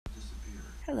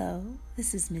Hello,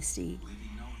 this is Misty,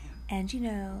 and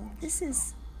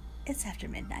it's after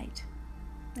midnight,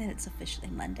 and it's officially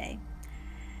Monday.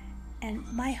 And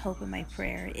my hope and my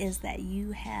prayer is that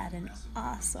you had an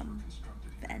awesome,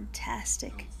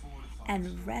 fantastic,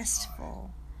 and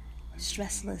restful,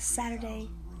 stressless Saturday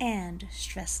and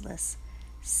stressless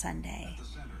Sunday.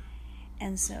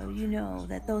 And so you know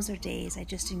that those are days I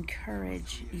just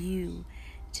encourage you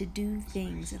to do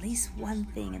things, at least one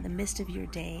thing in the midst of your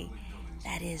day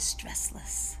that is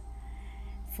stressless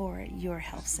for your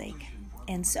health's sake.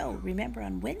 And so remember,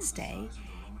 on Wednesday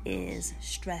is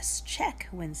Stress Check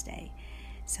Wednesday.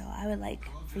 So I would like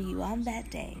for you on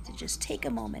that day to just take a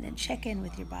moment and check in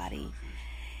with your body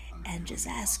and just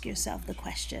ask yourself the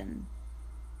question,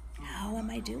 how am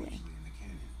I doing?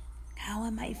 How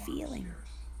am I feeling?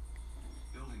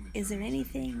 Is there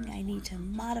anything I need to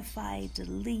modify,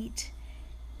 delete,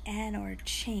 and or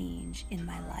change in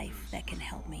my life that can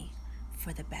help me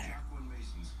for the better?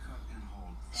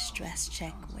 Stress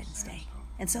Check Wednesday.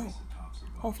 And so,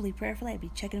 hopefully, prayerfully, I'll be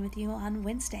checking with you on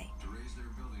Wednesday.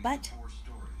 But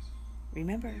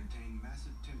remember,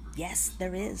 yes,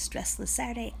 there is Stressless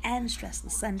Saturday and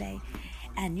Stressless Sunday,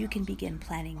 and you can begin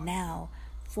planning now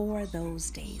for those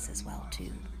days as well,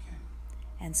 too.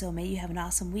 And so may you have an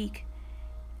awesome week.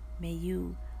 May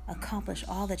you accomplish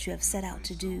all that you have set out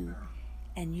to do,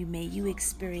 and may you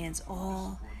experience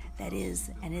all that is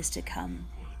and is to come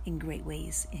in great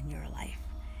ways in your life.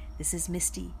 This is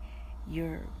Misty,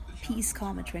 your peace,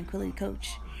 calm, and tranquility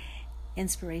coach,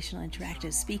 inspirational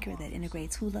interactive speaker that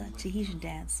integrates hula, Tahitian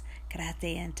dance,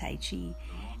 karate, and tai chi,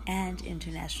 and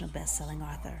international best-selling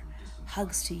author.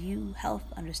 Hugs to you, health,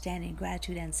 understanding,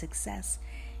 gratitude, and success.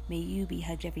 May you be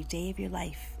hugged every day of your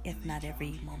life, if not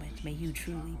every moment. May you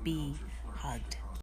truly be hugged.